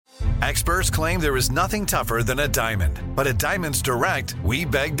Experts claim there is nothing tougher than a diamond. But at Diamonds Direct, we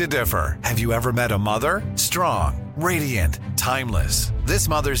beg to differ. Have you ever met a mother? Strong, radiant, timeless. This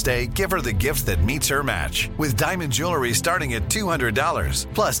Mother's Day, give her the gift that meets her match. With diamond jewelry starting at $200.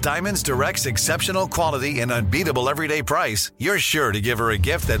 Plus Diamonds Direct's exceptional quality and unbeatable everyday price, you're sure to give her a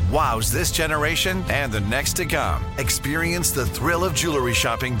gift that wows this generation and the next to come. Experience the thrill of jewelry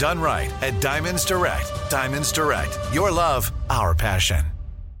shopping done right at Diamonds Direct. Diamonds Direct. Your love, our passion.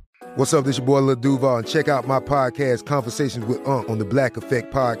 What's up, this your boy Lil Duval, and check out my podcast, Conversations with Unc, on the Black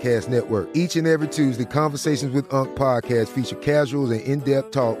Effect Podcast Network. Each and every Tuesday, Conversations with Unc podcast feature casual and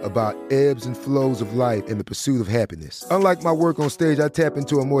in-depth talk about ebbs and flows of life and the pursuit of happiness. Unlike my work on stage, I tap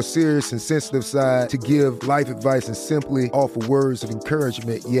into a more serious and sensitive side to give life advice and simply offer words of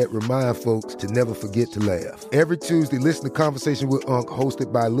encouragement, yet remind folks to never forget to laugh. Every Tuesday, listen to Conversations with Unc,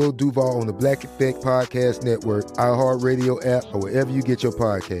 hosted by Lil Duval on the Black Effect Podcast Network, iHeartRadio app, or wherever you get your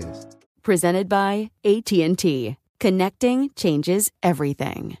podcasts. Presented by AT&T. Connecting changes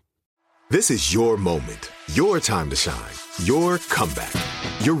everything. This is your moment, your time to shine, your comeback.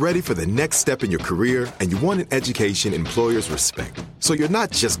 You're ready for the next step in your career, and you want an education employers respect. So you're not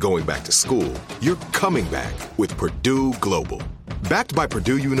just going back to school, you're coming back with Purdue Global. Backed by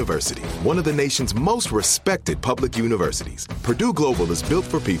Purdue University, one of the nation's most respected public universities, Purdue Global is built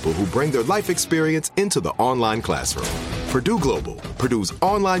for people who bring their life experience into the online classroom. Purdue Global, Purdue's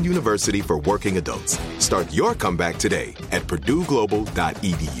online university for working adults. Start your comeback today at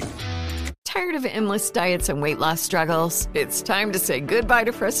purdueglobal.edu. Tired of endless diets and weight loss struggles? It's time to say goodbye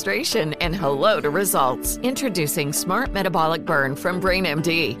to frustration and hello to results. Introducing Smart Metabolic Burn from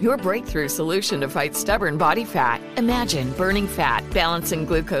BrainMD, your breakthrough solution to fight stubborn body fat. Imagine burning fat, balancing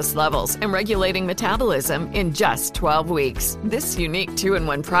glucose levels, and regulating metabolism in just 12 weeks. This unique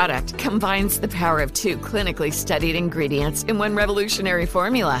 2-in-1 product combines the power of 2 clinically studied ingredients in one revolutionary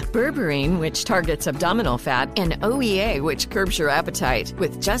formula. Berberine, which targets abdominal fat, and OEA, which curbs your appetite.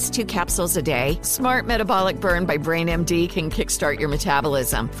 With just 2 capsules a day, Smart Metabolic Burn by BrainMD can kickstart your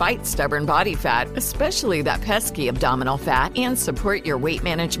metabolism, fight stubborn body fat, especially that pesky abdominal fat, and support your weight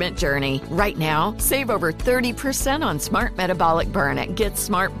management journey. Right now, save over 30% on Smart Metabolic Burn at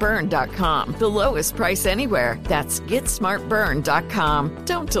GetSmartBurn.com. The lowest price anywhere. That's GetSmartBurn.com.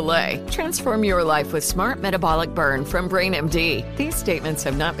 Don't delay. Transform your life with Smart Metabolic Burn from BrainMD. These statements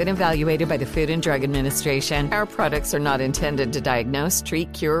have not been evaluated by the Food and Drug Administration. Our products are not intended to diagnose,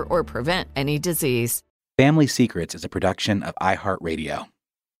 treat, cure, or prevent any disease. Family Secrets is a production of iHeartRadio.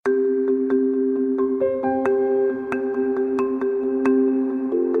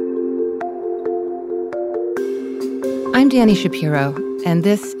 I'm Dani Shapiro, and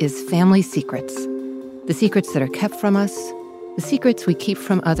this is Family Secrets. The secrets that are kept from us, the secrets we keep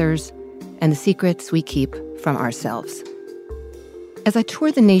from others, and the secrets we keep from ourselves. As I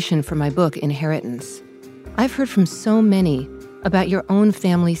tour the nation for my book, Inheritance, I've heard from so many about your own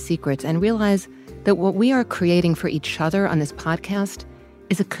family secrets and realize that what we are creating for each other on this podcast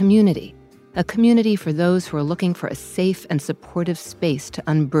is a community for those who are looking for a safe and supportive space to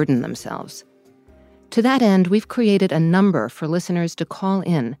unburden themselves. To that end, we've created a number for listeners to call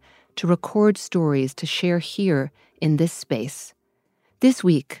in to record stories to share here in this space. This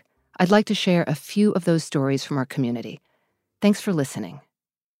week, I'd like to share a few of those stories from our community. Thanks for listening.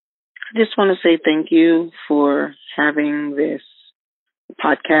 I just want to say thank you for having this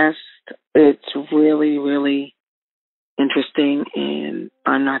podcast. It's really, really interesting, and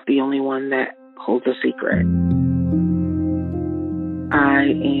I'm not the only one that holds a secret. I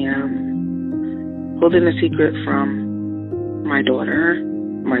am holding a secret from my daughter,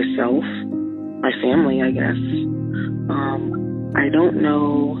 myself, my family, I guess. I don't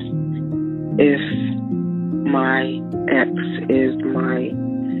know if my ex is my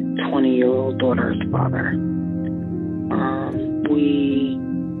 20-year-old daughter's father. We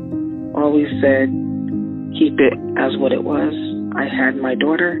always said, keep it as what it was. I had my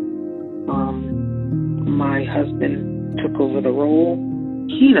daughter. My husband took over the role.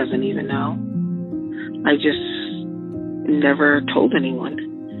 He doesn't even know. I just never told anyone.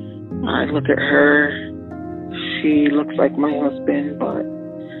 I look at her. She looks like my husband, but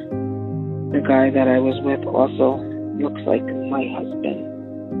the guy that I was with also looks like my husband.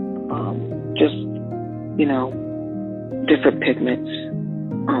 Just, different pigments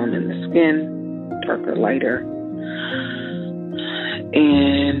in the skin, darker, lighter.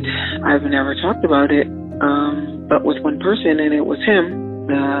 And I've never talked about it, but with one person, and it was him,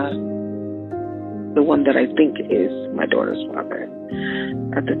 the one that I think is my daughter's father.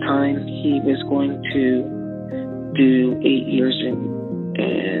 At the time, he was going to do 8 years in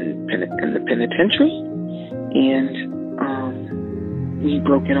the penitentiary, and we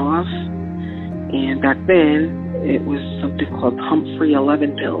broke it off. And back then, it was something called Humphrey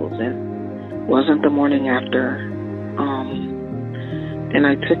 11 pills, and it wasn't the morning after. And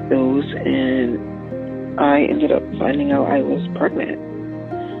I took those, and I ended up finding out I was pregnant.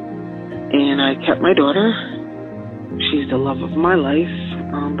 And I kept my daughter. She's the love of my life,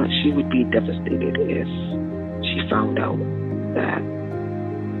 but she would be devastated if she found out that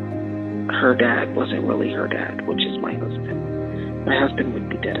her dad wasn't really her dad, which is my husband. My husband would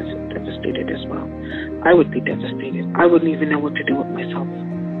be devastated as well. I would be devastated. I wouldn't even know what to do with myself.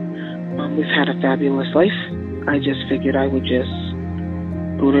 We've had a fabulous life. I just figured I would just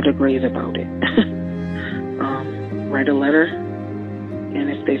go to the grave about it. Write a letter, and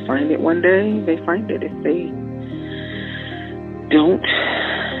if they find it one day, they find it. If they don't,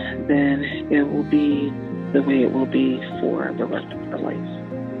 then it will be the way it will be for the rest of their life.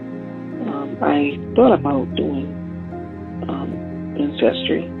 I thought about doing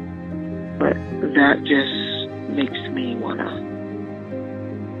ancestry, but that just makes me want to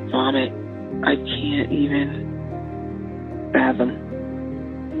vomit. I can't even fathom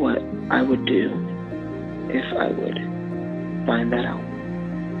what I would do if I would find that out.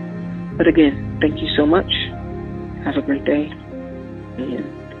 But again, thank you so much. Have a great day, and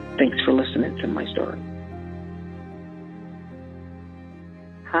thanks for listening to my story.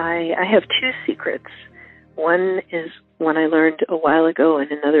 Hi, I have two secrets. One is one I learned a while ago,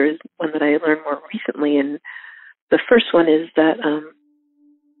 and another is one that I learned more recently. And the first one is that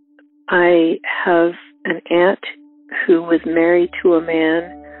I have an aunt who was married to a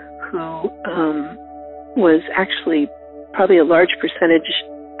man who was actually probably a large percentage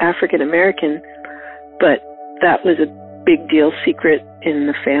African American, but that was a big deal secret in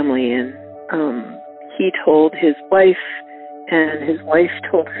the family. And he told his wife, and his wife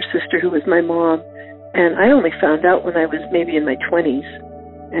told her sister, who was my mom. And I only found out when I was maybe in my 20s.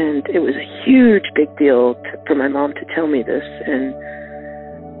 And it was a huge big deal for my mom to tell me this. And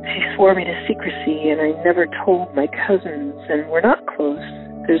she swore me to secrecy, and I never told my cousins, and we're not close.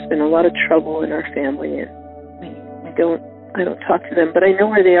 There's been a lot of trouble in our family, and I don't talk to them, but I know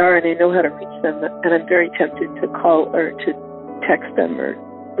where they are, and I know how to reach them. And I'm very tempted to call or to text them or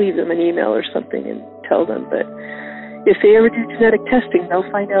leave them an email or something and tell them. But if they ever do genetic testing, they'll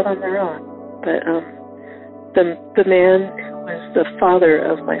find out on their own. But the man who was the father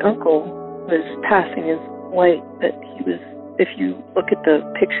of my uncle was passing as white, but he was, if you look at the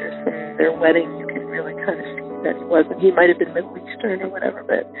pictures from their wedding, you can really kind of see that he wasn't. He might have been Middle Eastern or whatever,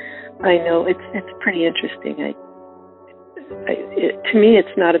 but I know it's pretty interesting. To me,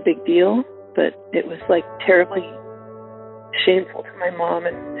 it's not a big deal, but it was like terribly shameful to my mom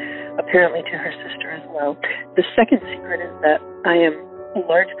and apparently to her sister as well. The second secret is that I am a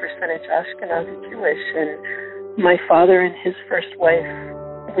large percentage Ashkenazi Jewish, and my father and his first wife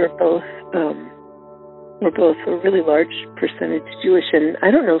were both a really large percentage Jewish, and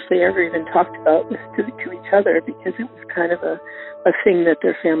I don't know if they ever even talked about this to each other, because it was kind of a thing that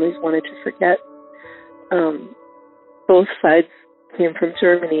their families wanted to forget. Both sides came from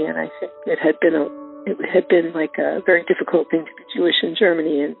Germany, and I think it had been like a very difficult thing to be Jewish in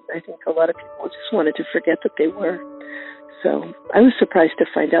Germany, and I think a lot of people just wanted to forget that they were. So I was surprised to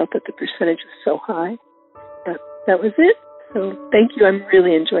find out that the percentage was so high, but that was it. So thank you. I'm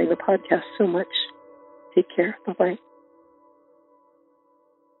really enjoying the podcast so much. Take care. Bye-bye.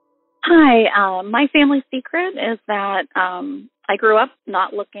 Hi. My family secret is that I grew up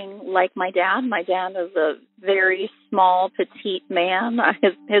not looking like my dad. My dad is a very small, petite man.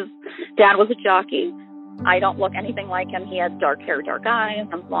 His dad was a jockey. I don't look anything like him. He had dark hair, dark eyes.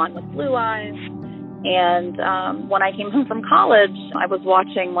 I'm blonde with blue eyes. And when I came home from college, I was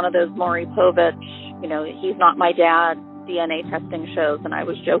watching one of those Maury Povich, He's Not My Dad DNA testing shows, and I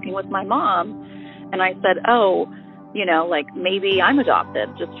was joking with my mom, and I said, maybe I'm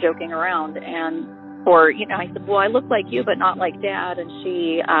adopted, just joking around. And I said, well, I look like you, but not like Dad. And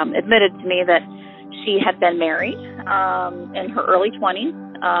she admitted to me that she had been married in her early 20s.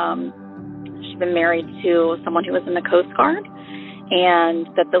 She'd been married to someone who was in the Coast Guard, and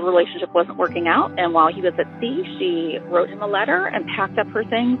that the relationship wasn't working out. And while he was at sea, she wrote him a letter and packed up her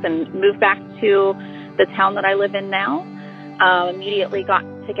things and moved back to the town that I live in now. Immediately got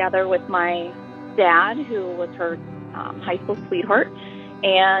together with my dad, who was her high school sweetheart,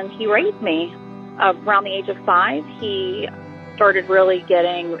 and he raised me. Around the age of 5, he started really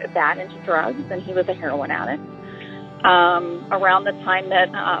getting bad into drugs, and he was a heroin addict. Around the time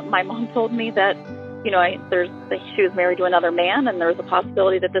that my mom told me that, she was married to another man, and there was a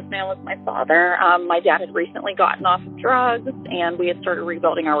possibility that this man was my father, my dad had recently gotten off of drugs, and we had started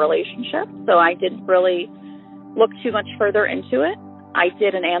rebuilding our relationship, so I didn't really look too much further into it. I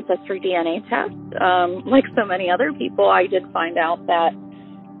did an ancestry DNA test. Like so many other people, I did find out that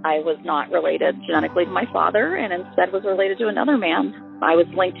I was not related genetically to my father and instead was related to another man. I was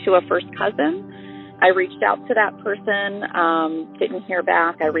linked to a first cousin. I reached out to that person, didn't hear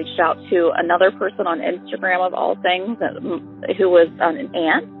back. I reached out to another person on Instagram, of all things, who was an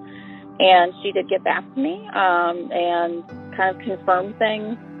aunt, and she did get back to me and kind of confirm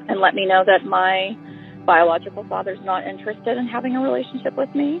things and let me know that my biological father's not interested in having a relationship with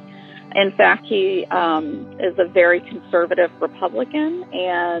me. In fact, he is a very conservative Republican,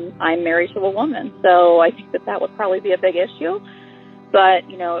 and I'm married to a woman, so I think that would probably be a big issue. But,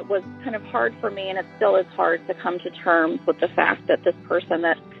 you know, it was kind of hard for me, and it still is hard to come to terms with the fact that this person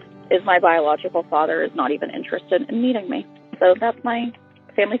that is my biological father is not even interested in meeting me. So that's my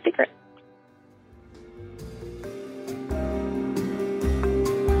family secret.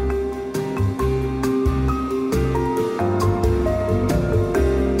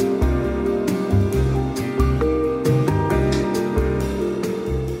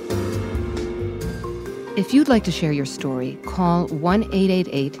 If you'd like to share your story, call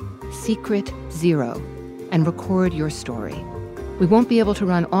 1-888-SECRET-0 and record your story. We won't be able to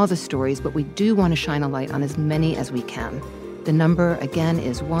run all the stories, but we do want to shine a light on as many as we can. The number, again,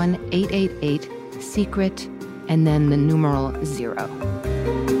 is 1-888-SECRET and then the numeral 0.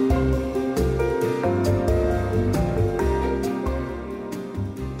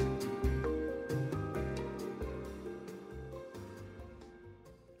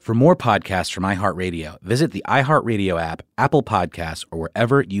 For more podcasts from iHeartRadio, visit the iHeartRadio app, Apple Podcasts, or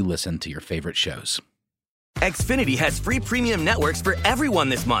wherever you listen to your favorite shows. Xfinity has free premium networks for everyone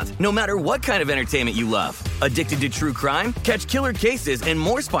this month, no matter what kind of entertainment you love. Addicted to true crime? Catch killer cases and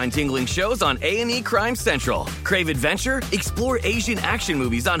more spine-tingling shows on A&E Crime Central. Crave adventure? Explore Asian action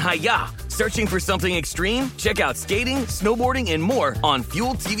movies on Hi-YAH. Searching for something extreme? Check out skating, snowboarding, and more on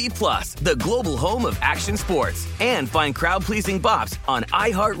Fuel TV Plus, the global home of action sports. And find crowd-pleasing bops on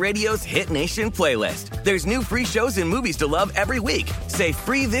iHeartRadio's Hit Nation playlist. There's new free shows and movies to love every week. Say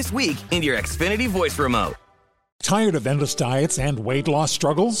free this week in your Xfinity voice remote. Tired of endless diets and weight loss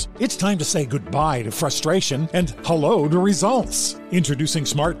struggles? It's time to say goodbye to frustration and hello to results. Introducing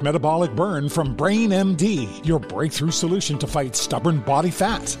Smart Metabolic Burn from Brain MD, your breakthrough solution to fight stubborn body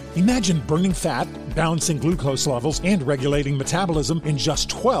fat. Imagine burning fat, balancing glucose levels, and regulating metabolism in just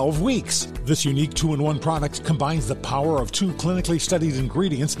 12 weeks. This unique 2-in-1 product combines the power of 2 clinically studied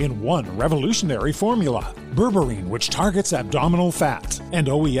ingredients in one revolutionary formula. Berberine, which targets abdominal fat, and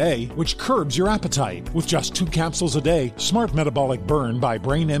OEA, which curbs your appetite. With just 2 capsules a day, Smart Metabolic Burn by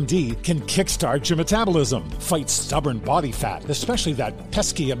Brain MD can kickstart your metabolism, fight stubborn body fat, especially that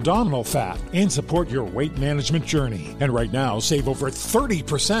pesky abdominal fat, and support your weight management journey. And right now, save over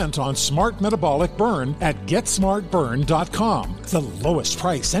 30% on Smart Metabolic Burn at GetSmartBurn.com. The lowest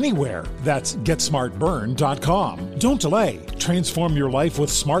price anywhere. That's GetSmartBurn.com. Don't delay. Transform your life with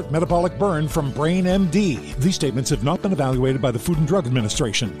Smart Metabolic Burn from Brain MD. These statements have not been evaluated by the Food and Drug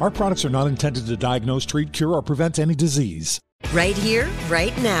Administration. Our products are not intended to diagnose, treat, cure, or prevent any disease. Right here,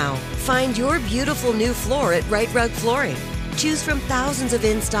 right now. Find your beautiful new floor at Right Rug Flooring. Choose from thousands of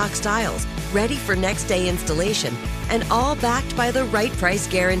in-stock styles, ready for next day installation, and all backed by the right price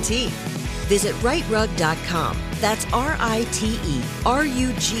guarantee. Visit rightrug.com. That's RITERUG.com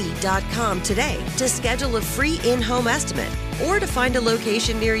today to schedule a free in-home estimate or to find a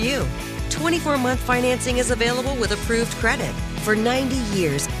location near you. 24-month financing is available with approved credit. For 90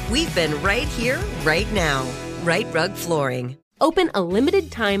 years, we've been right here, right now. Right Rug Flooring. Open a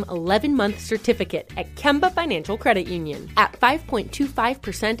limited-time 11-month certificate at Kemba Financial Credit Union. At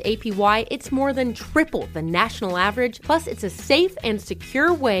 5.25% APY, it's more than triple the national average, plus it's a safe and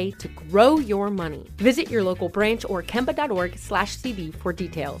secure way to grow your money. Visit your local branch or kemba.org/cb for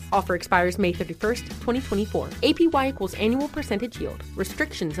details. Offer expires May 31st, 2024. APY equals annual percentage yield.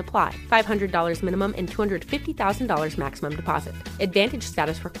 Restrictions apply. $500 minimum and $250,000 maximum deposit. Advantage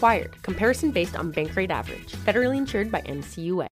status required. Comparison based on bank rate average. Federally insured by NCUA.